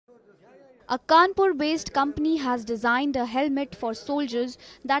A Kanpur-based company has designed a helmet for soldiers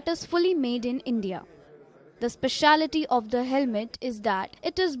that is fully made in India. The speciality of the helmet is that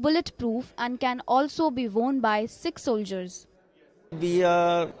it is bulletproof and can also be worn by Sikh soldiers. We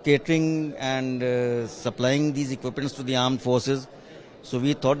are catering and supplying these equipments to the armed forces. So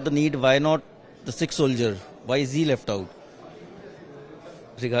we thought the need, why not the Sikh soldier? Why is he left out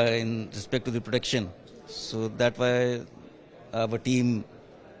in respect to the protection? So that's why our team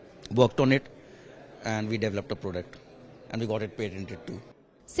worked on it and we developed a product and we got it patented too.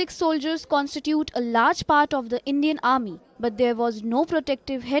 Sikh soldiers constitute a large part of the Indian army, but there was no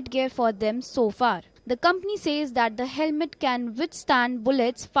protective headgear for them so far. The company says that the helmet can withstand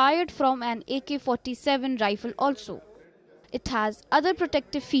bullets fired from an AK-47 rifle also. It has other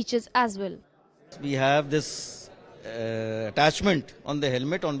protective features as well. We have this attachment on the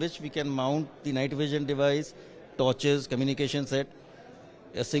helmet on which we can mount the night vision device, torches, communication set,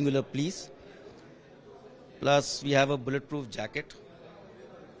 a singular piece. Plus we have a bulletproof jacket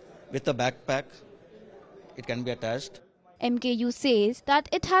with a backpack. It can be attached. MKU says that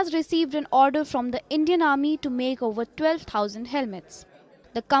it has received an order from the Indian Army to make over 12,000 helmets.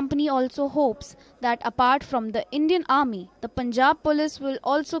 The company also hopes that apart from the Indian Army, the Punjab Police will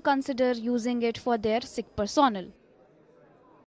also consider using it for their Sikh personnel.